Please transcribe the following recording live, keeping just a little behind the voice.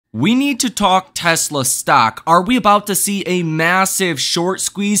We need to talk Tesla stock. Are we about to see a massive short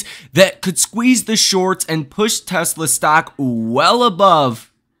squeeze that could squeeze the shorts and push Tesla stock well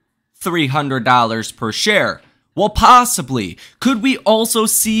above $300 per share? Well, possibly. Could we also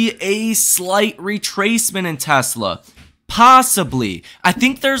see a slight retracement in Tesla? Possibly. I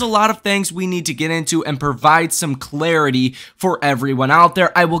think there's a lot of things we need to get into and provide some clarity for everyone out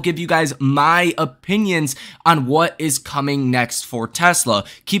there. I will give you guys my opinions on what is coming next for Tesla.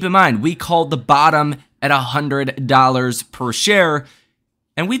 Keep in mind, we called the bottom at $100 per share,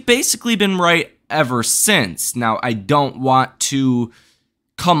 and we've basically been right ever since. Now, I don't want to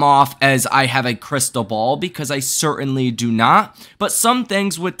come off as I have a crystal ball, because I certainly do not, but some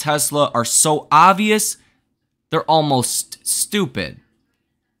things with Tesla are so obvious they're almost stupid.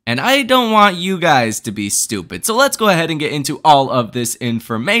 And I don't want you guys to be stupid. So let's go ahead and get into all of this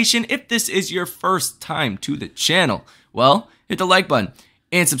information. If this is your first time to the channel, well, hit the like button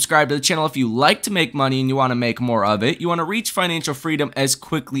and subscribe to the channel if you like to make money and you want to make more of it. You want to reach financial freedom as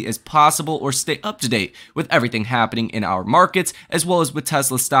quickly as possible, or stay up to date with everything happening in our markets, as well as with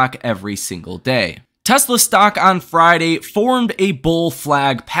Tesla stock every single day. Tesla stock on Friday formed a bull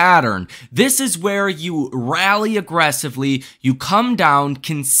flag pattern. This is where you rally aggressively, you come down,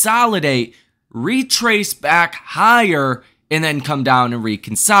 consolidate, retrace back higher, and then come down and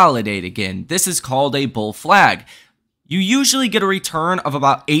reconsolidate again. This is called a bull flag. You usually get a return of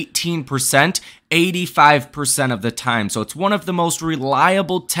about 18%, 85% of the time. So it's one of the most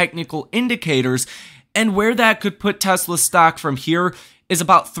reliable technical indicators. And where that could put Tesla stock from here is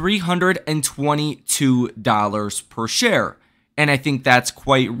about $322 per share. And I think that's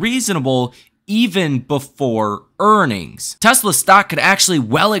quite reasonable even before earnings. Tesla stock could actually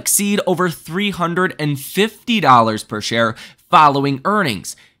well exceed over $350 per share following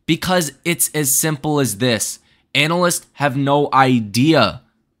earnings, because it's as simple as this. Analysts have no idea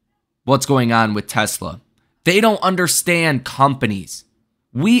what's going on with Tesla. They don't understand companies.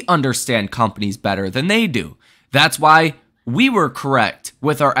 We understand companies better than they do. That's why we were correct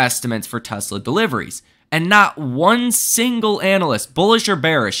with our estimates for Tesla deliveries. And not one single analyst, bullish or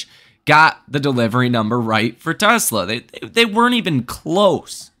bearish, got the delivery number right for Tesla. They weren't even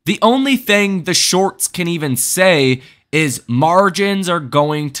close. The only thing the shorts can even say is margins are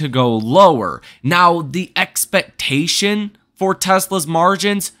going to go lower. Now, the expectation for Tesla's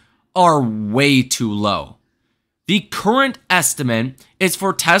margins are way too low. The current estimate is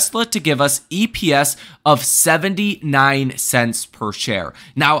for Tesla to give us EPS of 79 cents per share.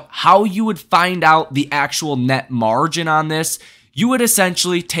 Now, how you would find out the actual net margin on this, you would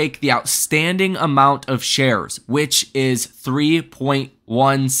essentially take the outstanding amount of shares, which is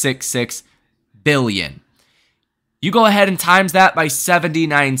 3.166 billion. You go ahead and times that by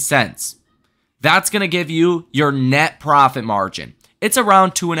 79 cents. That's going to give you your net profit margin. It's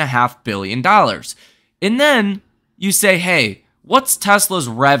around $2.5 billion. And then you say, hey, what's Tesla's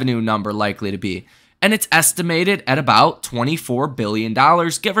revenue number likely to be? And it's estimated at about $24 billion,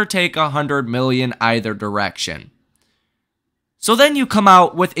 give or take 100 million either direction. So then you come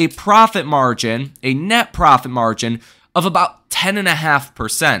out with a profit margin, a net profit margin of about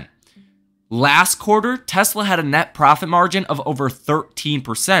 10.5%. Last quarter, Tesla had a net profit margin of over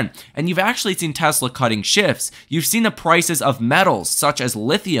 13%, and you've actually seen Tesla cutting shifts. You've seen the prices of metals, such as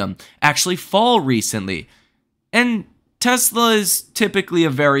lithium, actually fall recently. And Tesla is typically a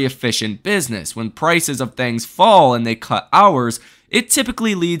very efficient business. When prices of things fall and they cut hours, it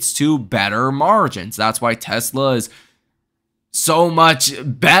typically leads to better margins. That's why Tesla is so much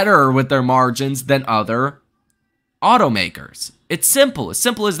better with their margins than other automakers. It's simple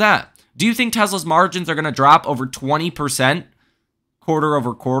as that. Do you think Tesla's margins are going to drop over 20% quarter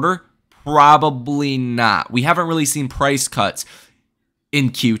over quarter? Probably not. We haven't really seen price cuts in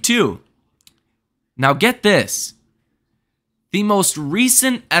Q2. Now get this. The most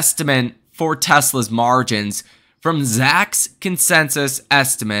recent estimate for Tesla's margins from Zacks consensus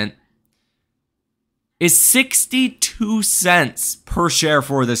estimate is 62 cents per share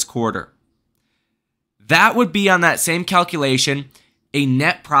for this quarter. That would be, on that same calculation, a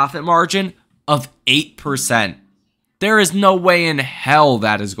net profit margin of 8%. There is no way in hell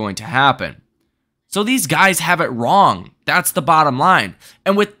that is going to happen. So these guys have it wrong. That's the bottom line.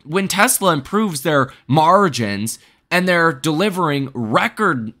 And when Tesla improves their margins and they're delivering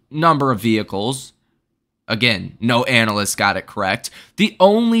record number of vehicles, again, no analyst got it correct, the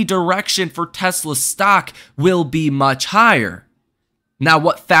only direction for Tesla stock will be much higher. Now,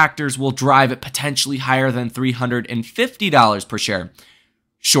 what factors will drive it potentially higher than $350 per share?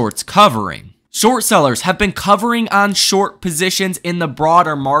 Shorts covering. Short sellers have been covering on short positions in the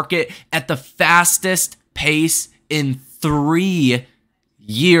broader market at the fastest pace in 3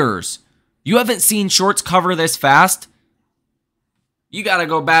 years. You haven't seen shorts cover this fast? You got to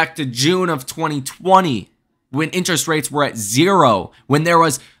go back to June of 2020 when interest rates were at 0, when there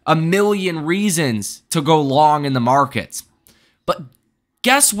was a million reasons to go long in the markets. But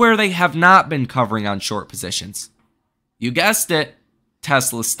guess where they have not been covering on short positions? You guessed it,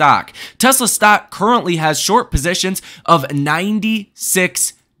 Tesla stock. Tesla stock currently has short positions of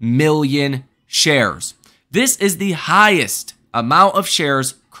 96 million shares. This is the highest amount of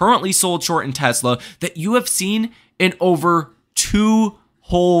shares currently sold short in Tesla that you have seen in over 2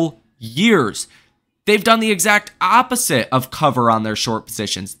 whole years. They've done the exact opposite of cover on their short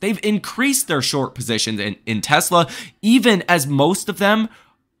positions. They've increased their short positions in Tesla, even as most of them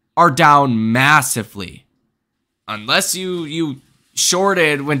are down massively. Unless you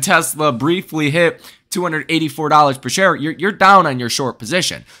shorted when Tesla briefly hit $284 per share, you're down on your short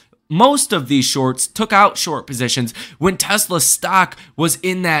position. Most of these shorts took out short positions when Tesla stock was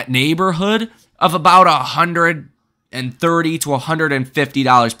in that neighborhood of about $130 to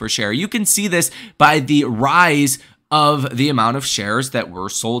 $150 per share. You can see this by the rise of the amount of shares that were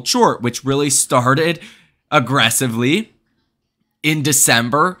sold short, which really started aggressively in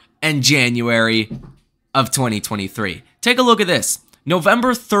December and January of 2023. Take a look at this.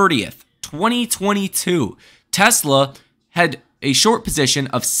 November 30th, 2022, Tesla had a short position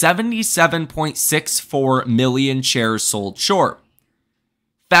of 77.64 million shares sold short.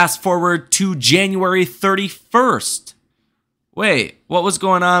 Fast forward to January 31st. Wait, what was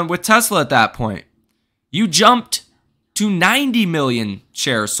going on with Tesla at that point? You jumped to 90 million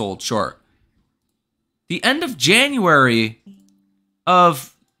shares sold short. The end of January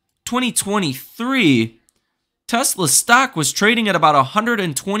of 2023, Tesla stock was trading at about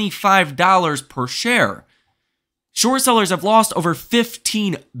 $125 per share. Short sellers have lost over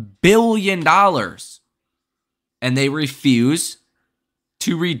 $15 billion, and they refuse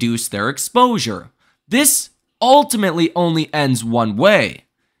to reduce their exposure. This ultimately only ends one way,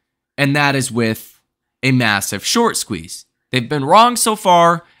 and that is with a massive short squeeze. They've been wrong so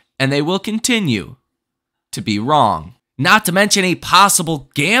far, and they will continue to be wrong. Not to mention a possible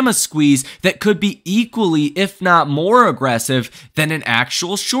gamma squeeze that could be equally, if not more aggressive than an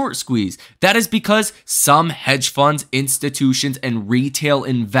actual short squeeze. That is because some hedge funds, institutions, and retail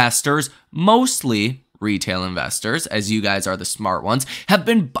investors, mostly retail investors, as you guys are the smart ones, have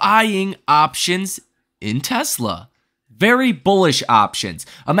been buying options in Tesla. Very bullish options.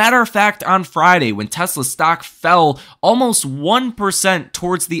 A matter of fact, on Friday, when Tesla stock fell almost 1%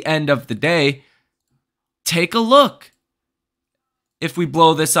 towards the end of the day, take a look. If we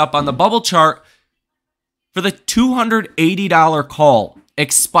blow this up on the bubble chart, for the $280 call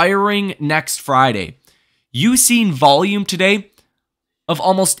expiring next Friday, you've seen volume today of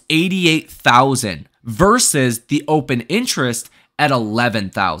almost 88,000 versus the open interest at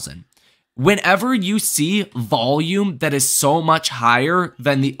 11,000. Whenever you see volume that is so much higher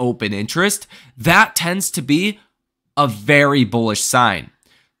than the open interest, that tends to be a very bullish sign.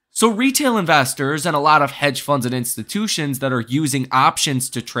 So retail investors and a lot of hedge funds and institutions that are using options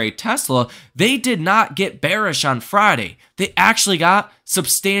to trade Tesla, they did not get bearish on Friday. They actually got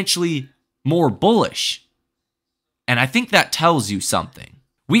substantially more bullish. And I think that tells you something.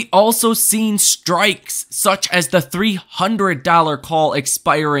 We also seen strikes such as the $300 call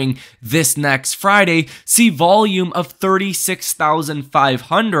expiring this next Friday see volume of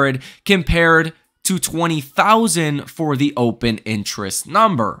 36,500 compared to 20,000 for the open interest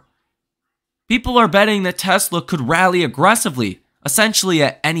number. People are betting that Tesla could rally aggressively, essentially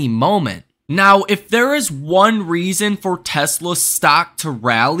at any moment. Now, if there is one reason for Tesla stock to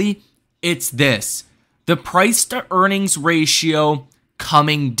rally, it's this: the price to earnings ratio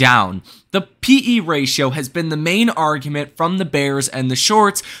coming down. The PE ratio has been the main argument from the bears and the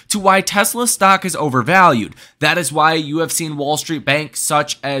shorts to why Tesla stock is overvalued. That is why you have seen Wall Street banks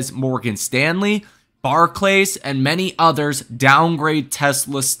such as Morgan Stanley, Barclays, and many others downgrade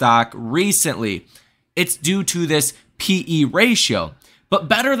Tesla stock recently. It's due to this PE ratio. But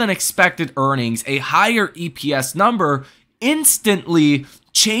better than expected earnings, a higher EPS number instantly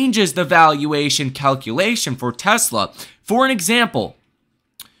changes the valuation calculation for Tesla. For an example,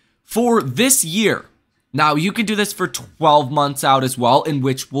 for this year, now you can do this for 12 months out as well, in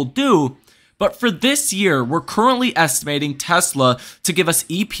which we'll do, but for this year, we're currently estimating Tesla to give us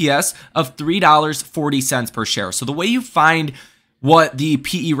EPS of $3.40 per share. So the way you find what the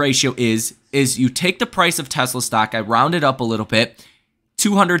PE ratio is you take the price of Tesla stock, I round it up a little bit,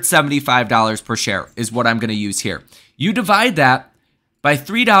 $275 per share is what I'm going to use here. You divide that by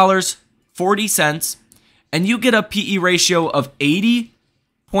 $3.40, and you get a PE ratio of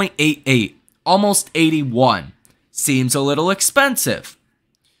 80.88, almost 81. Seems a little expensive.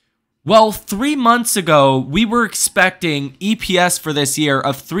 Well, 3 months ago, we were expecting EPS for this year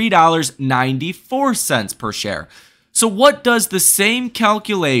of $3.94 per share. So what does the same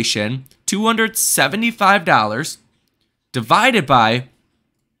calculation, $275 divided by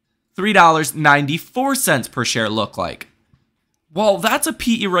 $3.94 per share look like? Well, that's a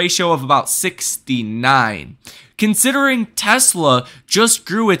PE ratio of about 69. Considering Tesla just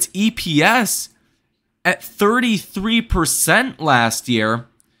grew its EPS at 33% last year,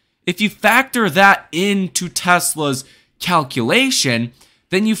 if you factor that into Tesla's calculation,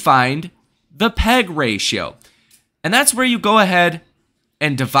 then you find the PEG ratio. And that's where you go ahead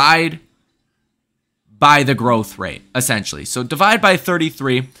and divide by the growth rate, essentially. So divide by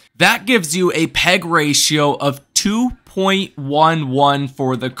 33. That gives you a PEG ratio of 2.11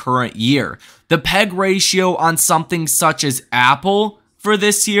 for the current year. The PEG ratio on something such as Apple for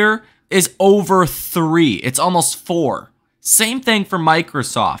this year is over 3. It's almost 4. Same thing for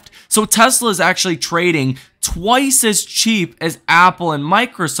Microsoft. So Tesla is actually trading twice as cheap as Apple and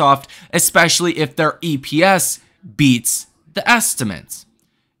Microsoft, especially if their EPS beats the estimates.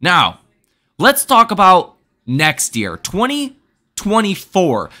 Now, let's talk about next year,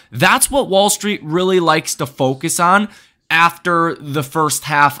 2024. That's what Wall Street really likes to focus on after the first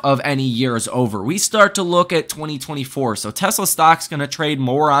half of any year is over. We start to look at 2024. So Tesla stock's going to trade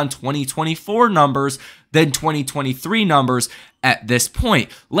more on 2024 numbers than 2023 numbers at this point.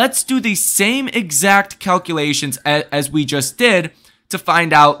 Let's do the same exact calculations as we just did to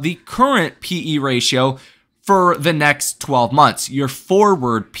find out the current PE ratio for the next 12 months, your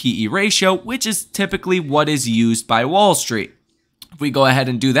forward PE ratio, which is typically what is used by Wall Street. If we go ahead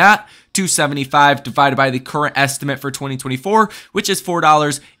and do that, 275 divided by the current estimate for 2024, which is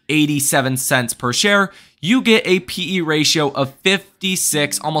 $4.87 per share, you get a PE ratio of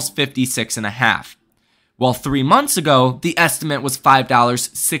 56, almost 56 and a half. Well, 3 months ago, the estimate was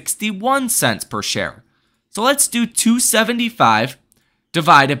 $5.61 per share. So let's do 275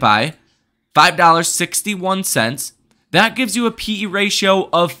 divided by $5.61. That gives you a PE ratio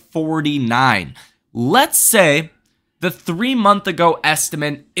of 49. Let's say the 3 month ago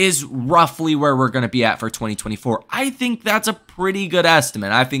estimate is roughly where we're going to be at for 2024. I think that's a pretty good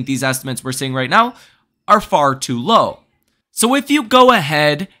estimate. I think these estimates we're seeing right now are far too low. So if you go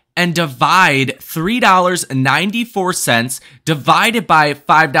ahead and divide $3.94 divided by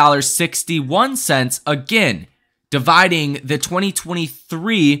 $5.61, again, dividing the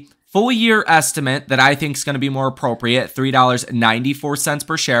 2023 full year estimate that I think is going to be more appropriate, $3.94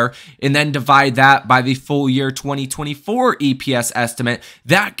 per share, and then divide that by the full year 2024 EPS estimate,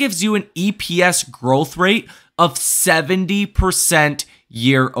 that gives you an EPS growth rate of 70%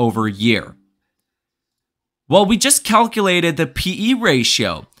 year over year. Well, we just calculated the PE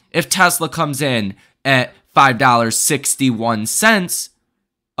ratio. If Tesla comes in at $5.61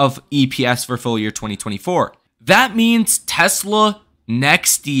 of EPS for full year 2024, that means Tesla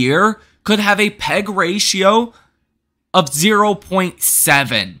next year could have a PEG ratio of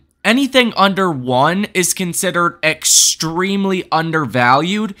 0.7. Anything under 1 is considered extremely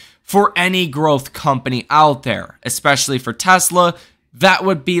undervalued for any growth company out there, especially for Tesla. That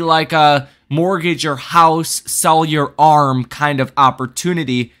would be like a mortgage your house, sell your arm kind of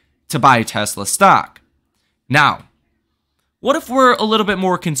opportunity to buy Tesla stock. Now, what if we're a little bit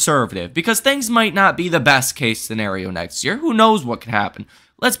more conservative? Because things might not be the best case scenario next year. Who knows what could happen?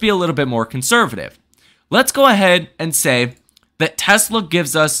 Let's be a little bit more conservative. Let's go ahead and say that Tesla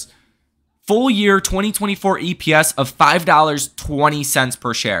gives us full year 2024 EPS of $5.20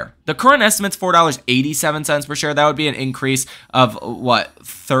 per share. The current estimate's $4.87 per share. That would be an increase of,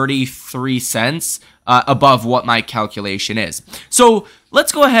 33 cents above what my calculation is. So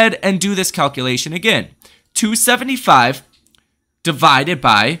let's go ahead and do this calculation again. 275 divided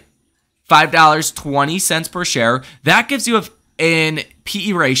by $5.20 per share. That gives you an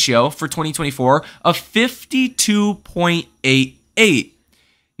PE ratio for 2024 of 52.88.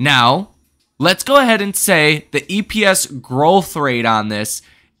 Now, let's go ahead and say the EPS growth rate on this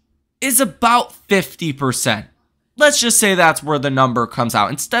is about 50%. Let's just say that's where the number comes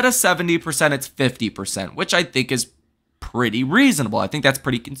out. Instead of 70%, it's 50%, which I think is pretty reasonable. I think that's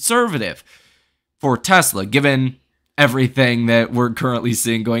pretty conservative for Tesla, given everything that we're currently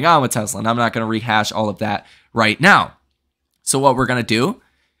seeing going on with Tesla. And I'm not going to rehash all of that right now. So what we're going to do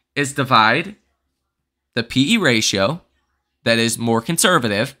is divide the PE ratio that is more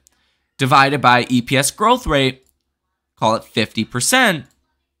conservative divided by EPS growth rate, call it 50%,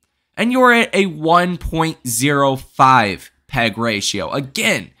 and you're at a 1.05 PEG ratio.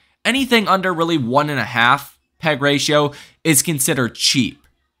 Again, anything under really 1.5 PEG ratio is considered cheap.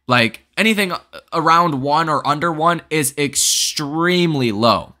 Like anything around 1 or under 1 is extremely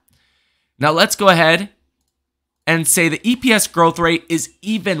low. Now let's go ahead and say the EPS growth rate is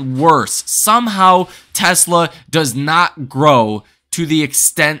even worse. Somehow Tesla does not grow to the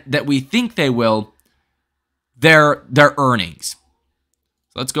extent that we think they will, their earnings.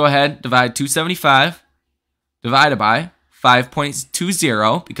 So let's go ahead, divide 275 divided by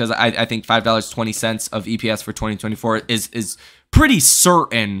 5.20, because I think $5.20 of EPS for 2024 is pretty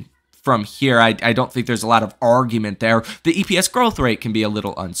certain from here. I don't think there's a lot of argument there. The EPS growth rate can be a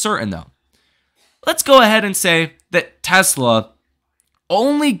little uncertain though. Let's go ahead and say that Tesla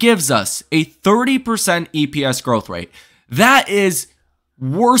only gives us a 30% EPS growth rate. That is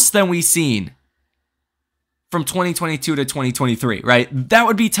worse than we've seen from 2022 to 2023, right? That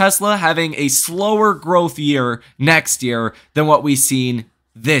would be Tesla having a slower growth year next year than what we've seen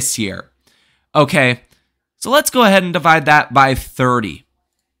this year. Okay, so let's go ahead and divide that by 30.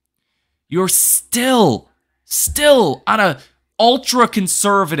 You're still on a ultra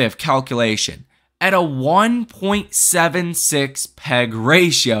conservative calculation at a 1.76 PEG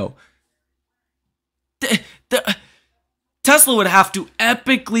ratio. Tesla would have to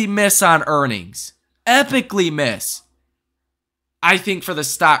epically miss on earnings. Epically miss, I think, for the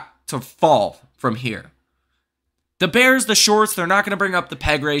stock to fall from here. The bears, the shorts, they're not going to bring up the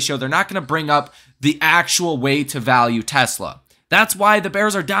PEG ratio. They're not going to bring up the actual way to value Tesla. That's why the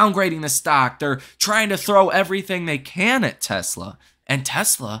bears are downgrading the stock. They're trying to throw everything they can at Tesla, and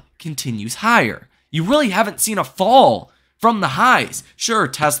Tesla continues higher. You really haven't seen a fall from the highs. Sure,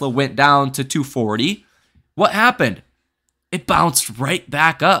 Tesla went down to 240. What happened? It bounced right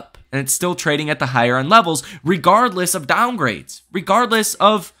back up. And it's still trading at the higher end levels, regardless of downgrades, regardless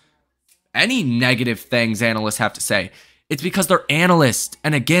of any negative things analysts have to say. It's because they're analysts.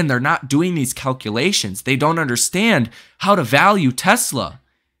 And again, they're not doing these calculations. They don't understand how to value Tesla.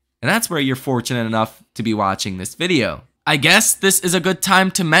 And that's where you're fortunate enough to be watching this video. I guess this is a good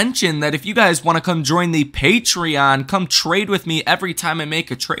time to mention that if you guys want to come join the Patreon, come trade with me every time I make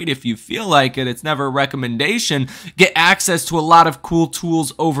a trade if you feel like it. It's never a recommendation. Get access to a lot of cool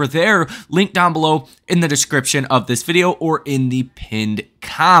tools over there. Link down below in the description of this video or in the pinned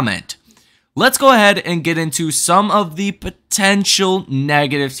comment. Let's go ahead and get into some of the potential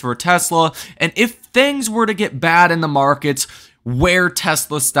negatives for Tesla. And if things were to get bad in the markets, where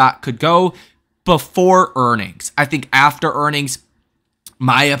Tesla stock could go before earnings. I think after earnings,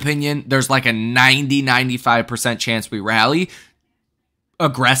 my opinion, there's like a 90-95% chance we rally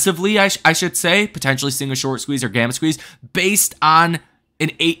aggressively, I should say, potentially seeing a short squeeze or gamma squeeze based on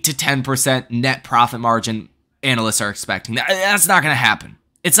an 8 to 10% net profit margin analysts are expecting. That's not going to happen.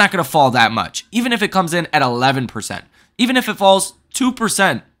 It's not going to fall that much. Even if it comes in at 11%, even if it falls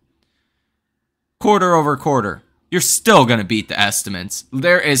 2% quarter over quarter, you're still going to beat the estimates.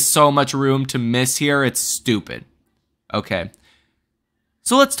 There is so much room to miss here. It's stupid. Okay.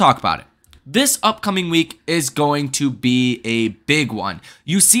 So let's talk about it. This upcoming week is going to be a big one.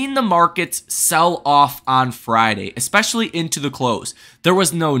 You've seen the markets sell off on Friday, especially into the close. There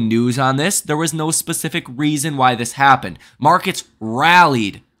was no news on this. There was no specific reason why this happened. Markets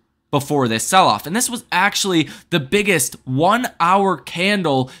rallied before this sell-off. And this was actually the biggest 1 hour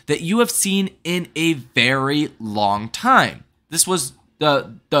candle that you have seen in a very long time. This was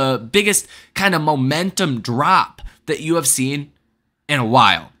the biggest kind of momentum drop that you have seen in a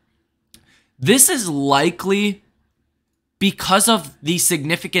while. This is likely because of the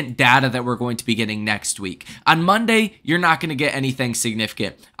significant data that we're going to be getting next week. On Monday, you're not going to get anything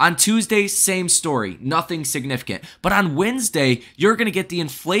significant. On Tuesday, same story, nothing significant. But on Wednesday, you're going to get the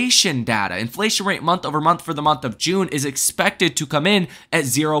inflation data. Inflation rate month over month for the month of June is expected to come in at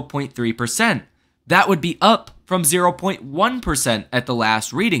 0.3%. That would be up from 0.1% at the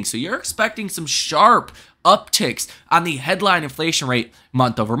last reading. So you're expecting some sharp upticks on the headline inflation rate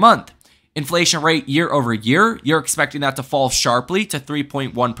month over month. Inflation rate year over year, you're expecting that to fall sharply to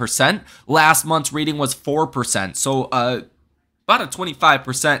 3.1%. Last month's reading was 4%, so about a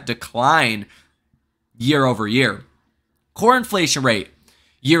 25% decline year over year. Core inflation rate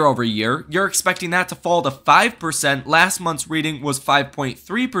year over year, you're expecting that to fall to 5%. Last month's reading was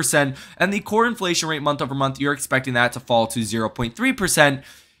 5.3%, and the core inflation rate month over month, you're expecting that to fall to 0.3%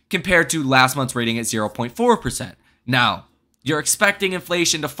 compared to last month's rating at 0.4%. Now, you're expecting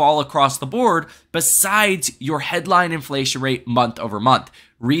inflation to fall across the board besides your headline inflation rate month over month.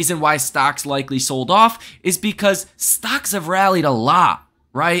 Reason why stocks likely sold off is because stocks have rallied a lot,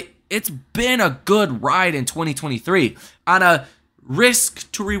 right? It's been a good ride in 2023. On a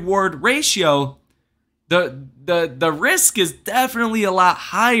risk to reward ratio, the risk is definitely a lot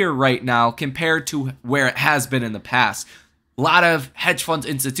higher right now compared to where it has been in the past. A lot of hedge funds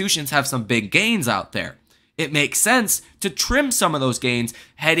institutions have some big gains out there. it makes sense to trim some of those gains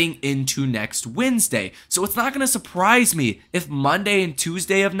heading into next Wednesday. So it's not going to surprise me if Monday and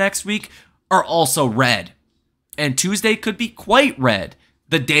Tuesday of next week are also red. And Tuesday could be quite red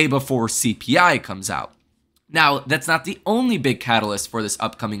the day before CPI comes out. Now, that's not the only big catalyst for this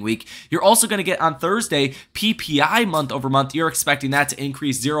upcoming week. You're also going to get on Thursday, PPI month over month. You're expecting that to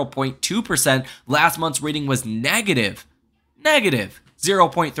increase 0.2%. Last month's reading was negative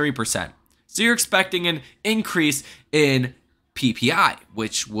 0.3%. So you're expecting an increase in PPI,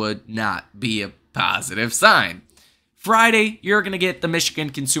 which would not be a positive sign. Friday, you're going to get the Michigan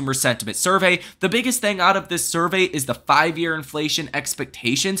Consumer Sentiment Survey. The biggest thing out of this survey is the 5-year inflation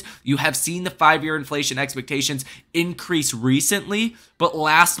expectations. You have seen the 5-year inflation expectations increase recently, but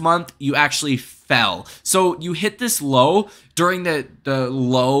last month you actually fell. So you hit this low during the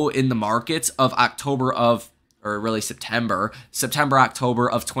low in the markets of September, October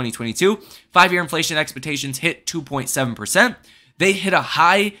of 2022. 5-year inflation expectations hit 2.7%. They hit a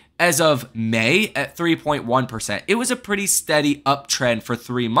high as of May at 3.1%. It was a pretty steady uptrend for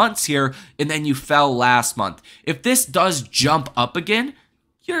 3 months here, and then you fell last month. If this does jump up again,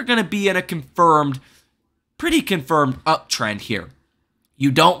 you're going to be in a pretty confirmed uptrend here. You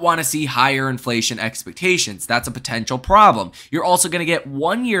don't want to see higher inflation expectations. That's a potential problem. You're also going to get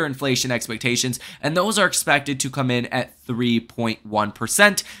 1-year inflation expectations, and those are expected to come in at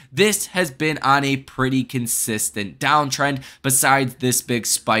 3.1%. This has been on a pretty consistent downtrend besides this big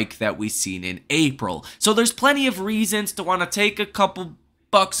spike that we've seen in April. So there's plenty of reasons to want to take a couple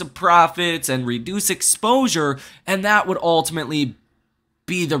bucks of profits and reduce exposure, and that would ultimately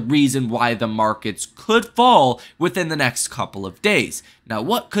be the reason why the markets could fall within the next couple of days. Now,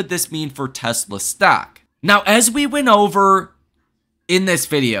 what could this mean for Tesla stock? Now, as we went over in this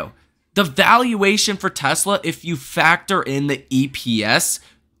video, the valuation for Tesla, if you factor in the EPS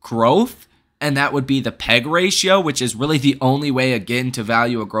growth, and that would be the PEG ratio, which is really the only way, again, to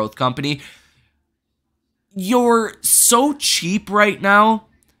value a growth company, you're so cheap right now,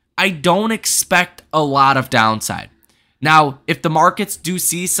 I don't expect a lot of downside. Now, if the markets do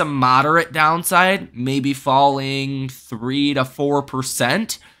see some moderate downside, maybe falling 3 to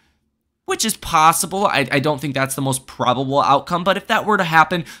 4%, which is possible. I don't think that's the most probable outcome, but if that were to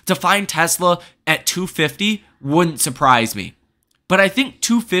happen, to find Tesla at 250 wouldn't surprise me. But I think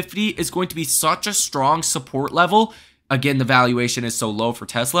 250 is going to be such a strong support level. Again, the valuation is so low for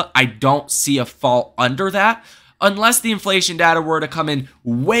Tesla. I don't see a fall under that. Unless the inflation data were to come in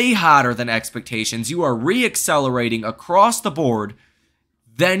way hotter than expectations, you are re-accelerating across the board,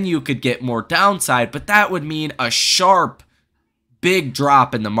 then you could get more downside, but that would mean a sharp, big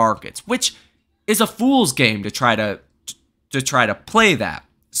drop in the markets, which is a fool's game to try to play that.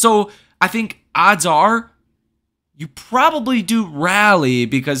 So I think odds are you probably do rally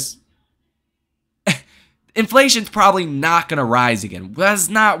because inflation's probably not going to rise again. That's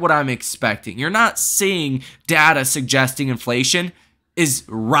not what I'm expecting. You're not seeing data suggesting inflation is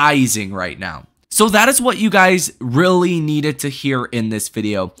rising right now. So that is what you guys really needed to hear in this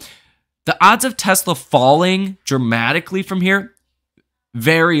video. The odds of Tesla falling dramatically from here,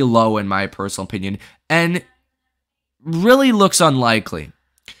 very low in my personal opinion, and really looks unlikely.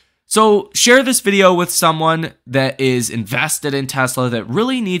 So share this video with someone that is invested in Tesla that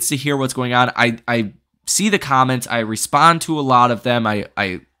really needs to hear what's going on. I see the comments. I respond to a lot of them.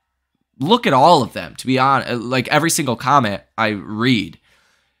 I look at all of them, to be honest. Like every single comment I read.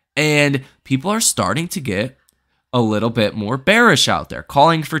 And people are starting to get a little bit more bearish out there,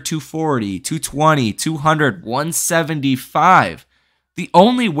 calling for 240, 220, 200, 175. The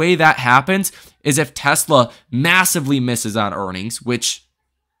only way that happens is if Tesla massively misses on earnings, which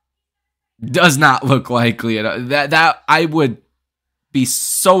does not look likely. That I would be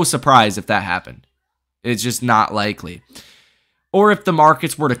so surprised if that happened. It's just not likely. Or if the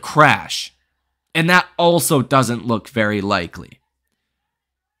markets were to crash. And that also doesn't look very likely.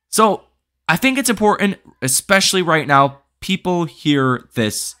 So I think it's important, especially right now, people hear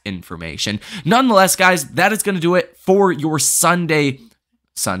this information. Nonetheless, guys, that is going to do it for your Saturday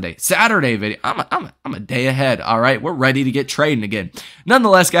video. I'm a day ahead, all right? We're ready to get trading again.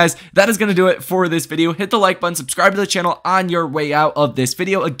 Nonetheless, guys, that is going to do it for this video. Hit the like button, subscribe to the channel on your way out of this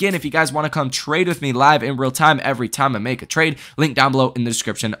video. Again, if you guys want to come trade with me live in real time every time I make a trade, link down below in the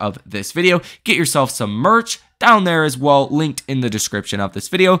description of this video. Get yourself some merch down there as well, linked in the description of this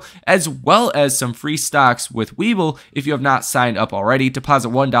video, as well as some free stocks with Webull if you have not signed up already. Deposit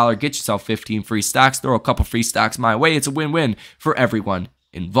 $1, get yourself 15 free stocks, throw a couple free stocks my way. It's a win-win for everyone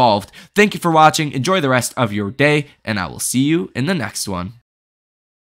involved. Thank you for watching. Enjoy the rest of your day, and I will see you in the next one.